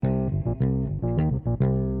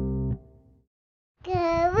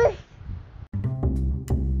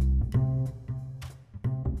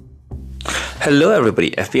Hello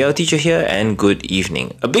everybody, FPL Teacher here and good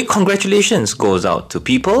evening. A big congratulations goes out to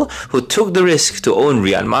people who took the risk to own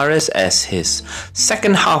Riyad Mahrez as his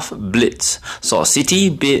second half blitz saw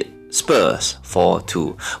City beat Spurs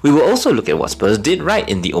 4-2. We will also look at what Spurs did right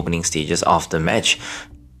in the opening stages of the match,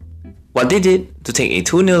 what they did to take a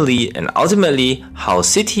 2-0 lead, and ultimately how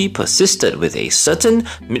City persisted with a certain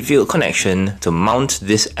midfield connection to mount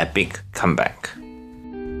this epic comeback.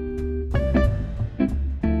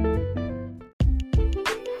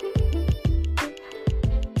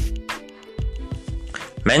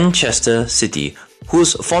 Manchester City,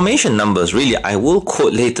 whose formation numbers really I will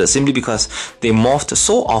quote later simply because they morphed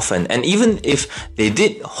so often, and even if they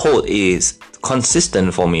did hold a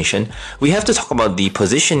consistent formation, we have to talk about the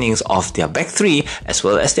positionings of their back three as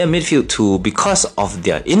well as their midfield two because of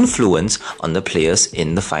their influence on the players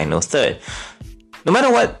in the final third. No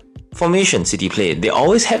matter what formation City played, they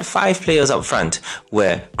always had 5 players up front,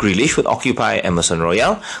 where Grealish would occupy Emerson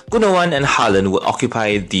Royal, Gundogan and Haaland would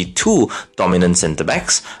occupy the 2 dominant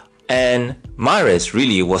centre-backs, and Mahrez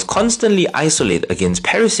really was constantly isolated against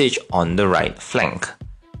Perisic on the right flank.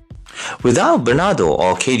 Without Bernardo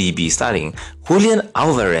or KDB starting, Julian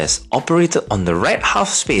Alvarez operated on the right half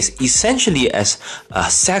space essentially as a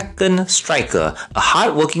second striker, a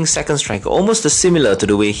hard-working second striker, almost similar to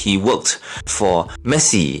the way he worked for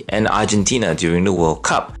Messi and Argentina during the World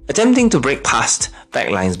Cup, attempting to break past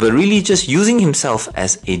backlines but really just using himself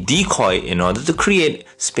as a decoy in order to create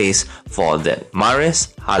space for that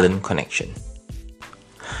Mahrez-Haaland connection.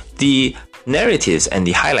 The narratives and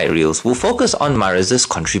the highlight reels will focus on Mahrez's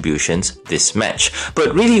contributions this match,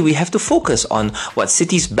 but really we have to focus on what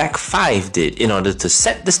City's back 5 did in order to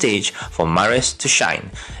set the stage for Mahrez to shine.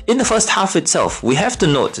 In the first half itself, we have to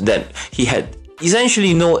note that he had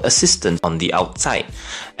essentially no assistance on the outside,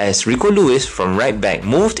 as Rico Lewis from right back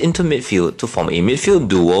moved into midfield to form a midfield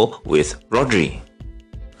duo with Rodri.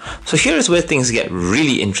 So here is where things get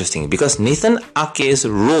really interesting, because Nathan Ake's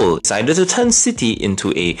role decided to turn City into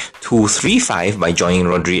a 2-3-5 by joining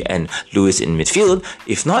Rodri and Lewis in midfield.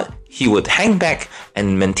 If not, he would hang back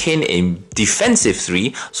and maintain a defensive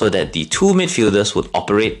 3 so that the 2 midfielders would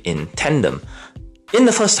operate in tandem. In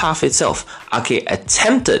the first half itself, Ake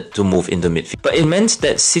attempted to move into midfield, but it meant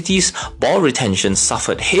that City's ball retention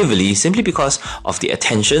suffered heavily simply because of the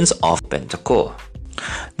attentions of Bentancur.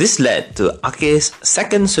 This led to Ake's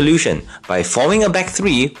second solution by forming a back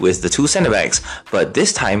 3 with the 2 centre-backs, but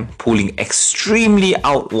this time pulling extremely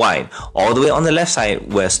out wide, all the way on the left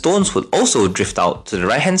side, where Stones would also drift out to the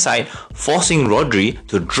right hand side, forcing Rodri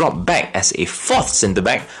to drop back as a 4th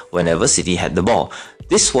centre-back whenever City had the ball.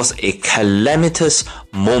 This was a calamitous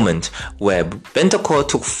moment where Bentancur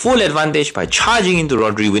took full advantage by charging into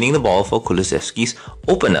Rodri, winning the ball for Kulusevski's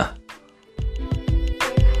opener.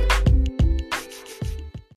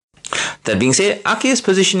 That being said, Ake's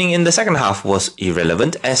positioning in the second half was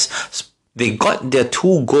irrelevant as they got their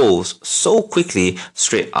 2 goals so quickly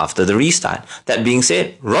straight after the restart. That being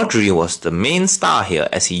said, Rodri was the main star here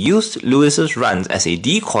as he used Lewis's runs as a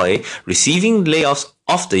decoy, receiving layoffs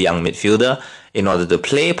off the young midfielder in order to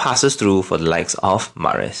play passes through for the likes of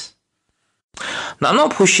Mahrez. Now, I'm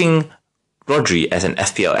not pushing Rodri as an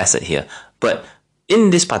FPL asset here, but in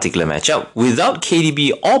this particular matchup, without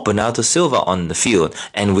KDB or Bernardo Silva on the field,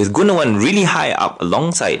 and with Gundogan really high up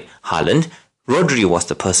alongside Haaland, Rodri was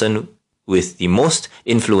the person with the most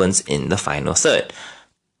influence in the final third.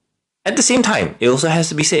 At the same time, it also has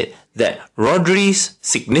to be said that Rodri's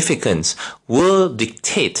significance will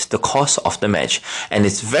dictate the course of the match, and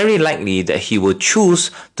it's very likely that he will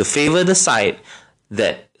choose to favour the side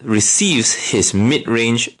that receives his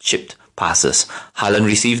mid-range chipped passes. Haaland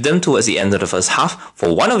received them towards the end of the first half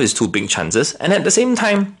for one of his 2 big chances, and at the same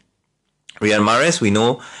time, Riyad Mahrez, we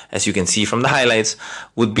know, as you can see from the highlights,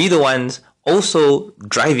 would be the ones also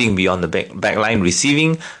driving beyond the back line,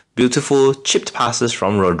 receiving beautiful chipped passes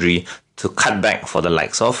from Rodri to cut back for the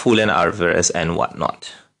likes of Julian Alvarez and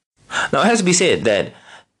whatnot. Now, it has to be said that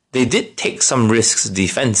they did take some risks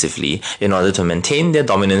defensively in order to maintain their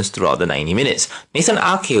dominance throughout the 90 minutes. Nathan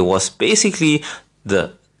Ake was basically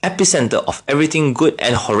the epicenter of everything good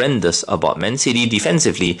and horrendous about Man City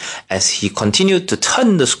defensively as he continued to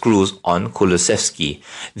turn the screws on Kulusevski.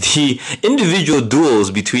 The individual duels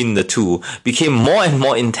between the two became more and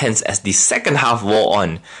more intense as the second half wore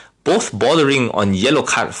on, both bordering on yellow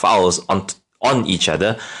card fouls on each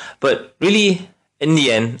other, but really, in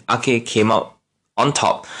the end, Ake came out on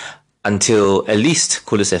top until at least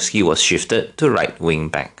Kulusevski was shifted to right wing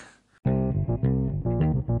back.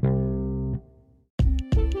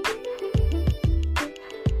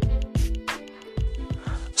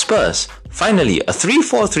 Spurs, finally a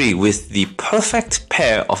 3-4-3 with the perfect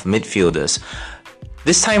pair of midfielders.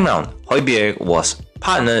 This time round, Hojbjerg was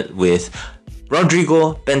partnered with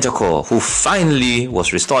Rodrigo Bentancur, who finally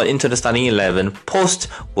was restored into the starting 11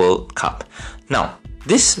 post-World Cup. Now,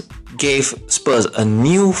 this gave Spurs a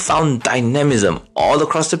newfound dynamism all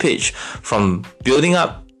across the pitch, from building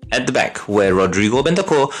up at the back, where Rodrigo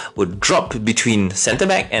Bentancur would drop between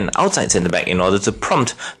centre-back and outside centre-back in order to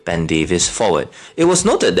prompt Ben Davies forward. It was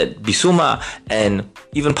noted that Bissouma and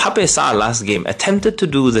even Pape Sarr last game attempted to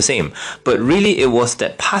do the same, but really it was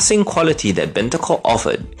that passing quality that Bentancur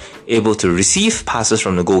offered, able to receive passes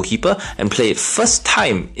from the goalkeeper and play it first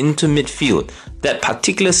time into midfield. That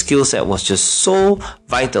particular skill set was just so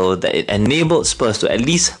vital that it enabled Spurs to at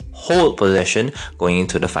least hold possession going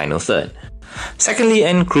into the final third. Secondly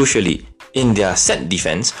and crucially, in their set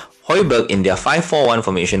defense, Hojbjerg in their 5-4-1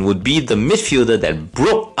 formation would be the midfielder that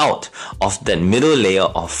broke out of that middle layer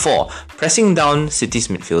of 4, pressing down City's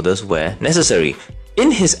midfielders where necessary.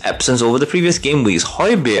 In his absence over the previous game weeks,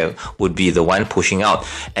 Hojbjerg would be the one pushing out,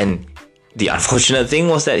 and the unfortunate thing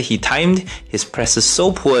was that he timed his presses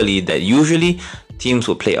so poorly that usually teams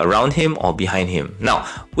would play around him or behind him. Now,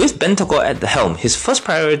 with Bentancur at the helm, his first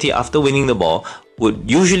priority after winning the ball would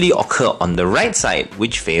usually occur on the right side,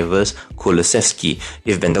 which favours Kulusevski.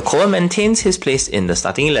 If Bentancur maintains his place in the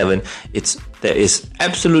starting 11, there is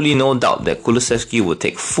absolutely no doubt that Kulusevski would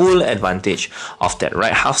take full advantage of that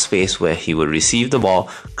right half space where he would receive the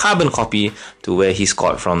ball, carbon copy to where he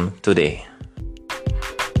scored from today.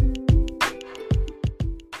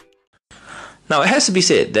 Now, it has to be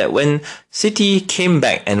said that when City came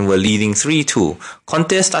back and were leading 3-2,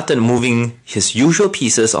 Conte started moving his usual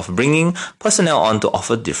pieces of bringing personnel on to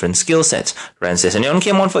offer different skill sets. Ryan Sessegnon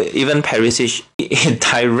came on for Ivan Perisic, a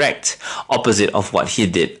direct opposite of what he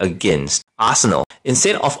did against Arsenal.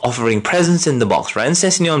 Instead of offering presence in the box, Ryan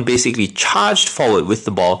Sessegnon basically charged forward with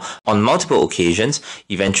the ball on multiple occasions,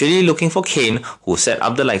 eventually looking for Kane, who set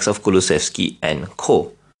up the likes of Kulusevski and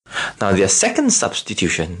co. Now, their second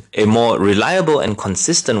substitution, a more reliable and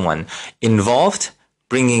consistent one, involved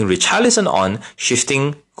bringing Richarlison on,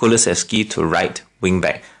 shifting Kulusevski to right wing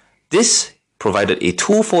back. This provided a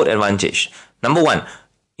twofold advantage. Number one,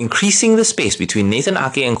 increasing the space between Nathan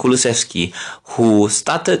Ake and Kulusevski, who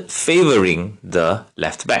started favouring the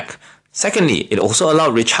left back. Secondly, it also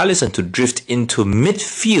allowed Richarlison to drift into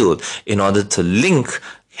midfield in order to link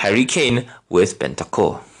Harry Kane with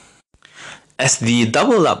Bentancur. As the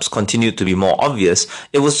double-ups continued to be more obvious,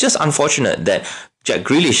 it was just unfortunate that Jack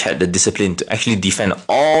Grealish had the discipline to actually defend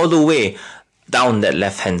all the way down that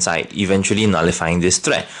left-hand side, eventually nullifying this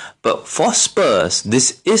threat. But for Spurs,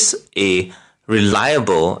 this is a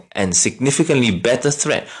reliable and significantly better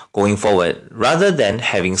threat going forward, rather than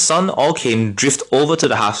having Son or Kane drift over to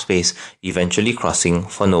the half space, eventually crossing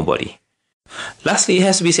for nobody. Lastly, it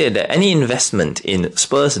has to be said that any investment in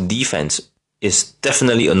Spurs defense is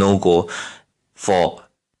definitely a no-go for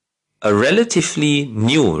a relatively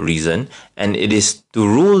new reason, and it is to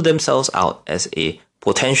rule themselves out as a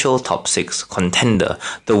potential top 6 contender.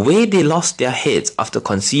 The way they lost their heads after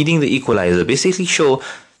conceding the equalizer basically show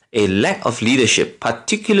a lack of leadership,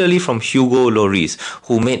 particularly from Hugo Lloris,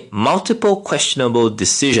 who made multiple questionable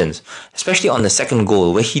decisions, especially on the second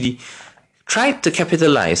goal, where he tried to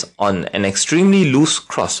capitalize on an extremely loose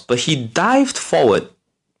cross, but he dived forward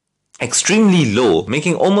extremely low,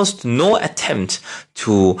 making almost no attempt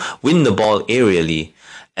to win the ball aerially.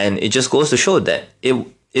 And it just goes to show that it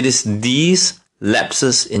is these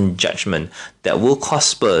lapses in judgment that will cost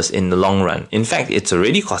Spurs in the long run. In fact, it's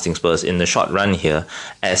already costing Spurs in the short run here,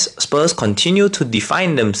 as Spurs continue to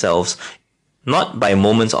define themselves not by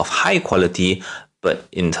moments of high quality, but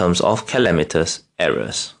in terms of calamitous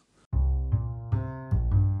errors.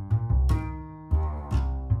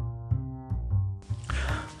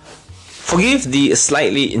 Forgive the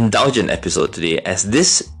slightly indulgent episode today, as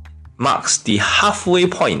this marks the halfway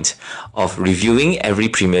point of reviewing every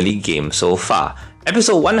Premier League game so far.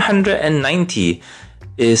 Episode 190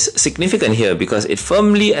 is significant here because it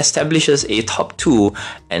firmly establishes a top 2,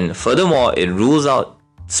 and furthermore it rules out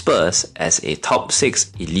Spurs as a top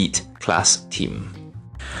 6 elite class team.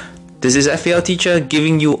 This is FPL Teacher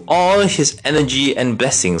giving you all his energy and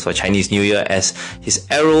blessings for Chinese New Year, as his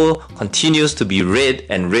arrow continues to be red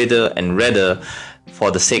and redder and redder for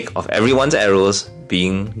the sake of everyone's arrows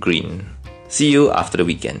being green. See you after the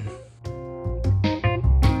weekend.